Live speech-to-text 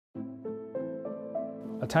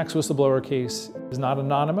A tax whistleblower case is not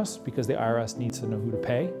anonymous because the IRS needs to know who to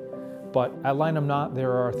pay. But at Lynam Knott,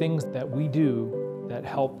 there are things that we do that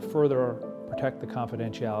help further protect the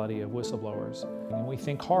confidentiality of whistleblowers. And we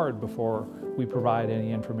think hard before we provide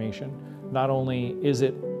any information. Not only is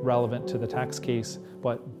it relevant to the tax case,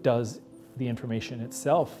 but does the information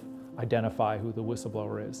itself identify who the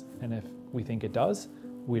whistleblower is? And if we think it does,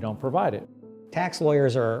 we don't provide it. Tax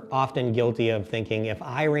lawyers are often guilty of thinking, if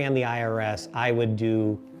I ran the IRS, I would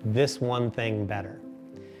do this one thing better.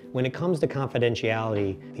 When it comes to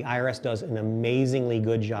confidentiality, the IRS does an amazingly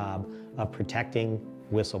good job of protecting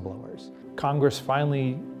whistleblowers. Congress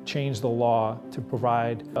finally changed the law to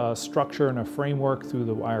provide a structure and a framework through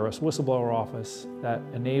the IRS Whistleblower Office that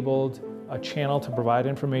enabled a channel to provide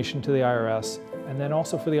information to the IRS, and then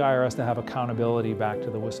also for the IRS to have accountability back to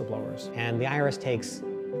the whistleblowers. And the IRS takes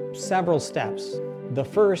several steps. The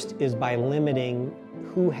first is by limiting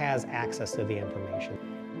who has access to the information.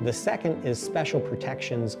 The second is special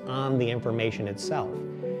protections on the information itself.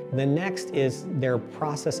 The next is their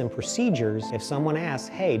process and procedures. If someone asks,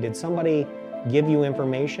 hey, did somebody give you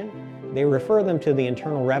information? They refer them to the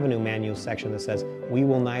Internal Revenue Manual section that says, we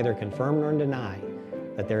will neither confirm nor deny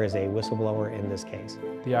that there is a whistleblower in this case.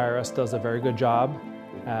 The IRS does a very good job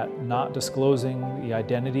at not disclosing the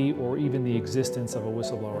identity or even the existence of a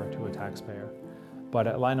whistleblower to a taxpayer. But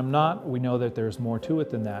at Lynam Knott, we know that there's more to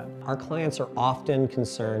it than that. Our clients are often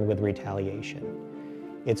concerned with retaliation.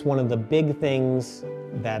 It's one of the big things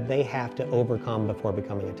that they have to overcome before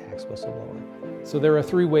becoming a tax whistleblower. So there are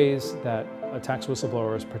three ways that a tax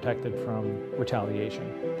whistleblower is protected from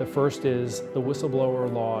retaliation. The first is the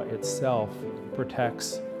whistleblower law itself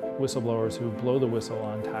protects whistleblowers who blow the whistle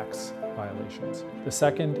on tax violations. The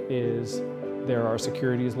second is there are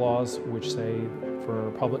securities laws which say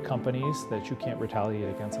for public companies that you can't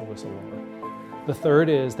retaliate against a whistleblower. The third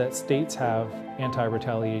is that states have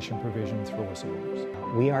anti-retaliation provisions for whistleblowers.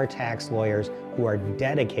 We are tax lawyers who are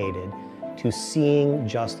dedicated to seeing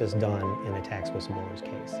justice done in a tax whistleblower's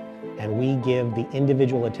case. And we give the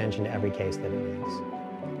individual attention to every case that it needs.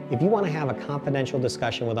 If you want to have a confidential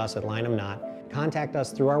discussion with us at Lynam Knott, contact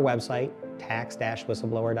us through our website,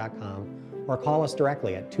 tax-whistleblower.com, or call us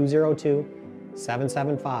directly at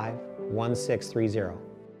 202-775-1630.